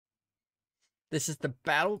This is the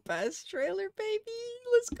Battle Pass trailer, baby.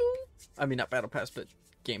 Let's go. I mean, not Battle Pass, but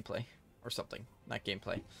gameplay or something. Not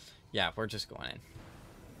gameplay. Yeah, we're just going in.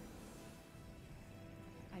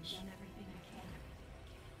 I've done everything I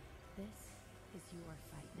can. This is your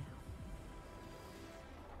fight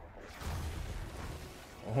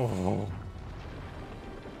now. Oh.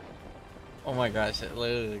 Oh my gosh, it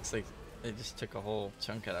literally looks like they just took a whole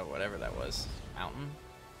chunk out of whatever that was. Mountain?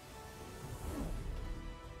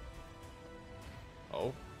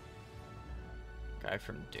 Oh. Guy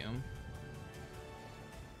from Doom?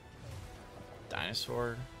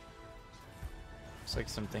 Dinosaur? Looks like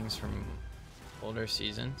some things from older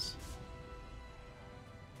seasons.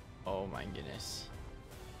 Oh my goodness.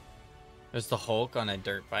 There's the Hulk on a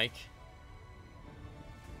dirt bike.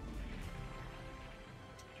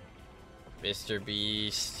 Mr.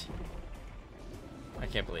 Beast. I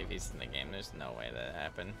can't believe he's in the game. There's no way that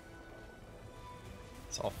happened.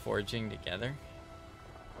 It's all forging together.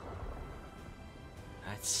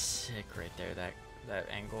 That's sick right there, that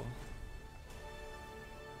angle.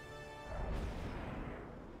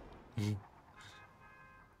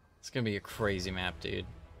 It's gonna be a crazy map, dude.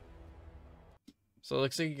 So it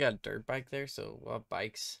looks like you got a dirt bike there, so we'll have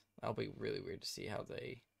bikes. That'll be really weird to see how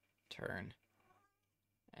they turn.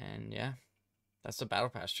 And yeah, that's the Battle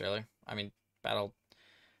Pass trailer. I mean,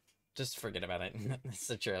 just forget about it. It's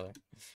the trailer.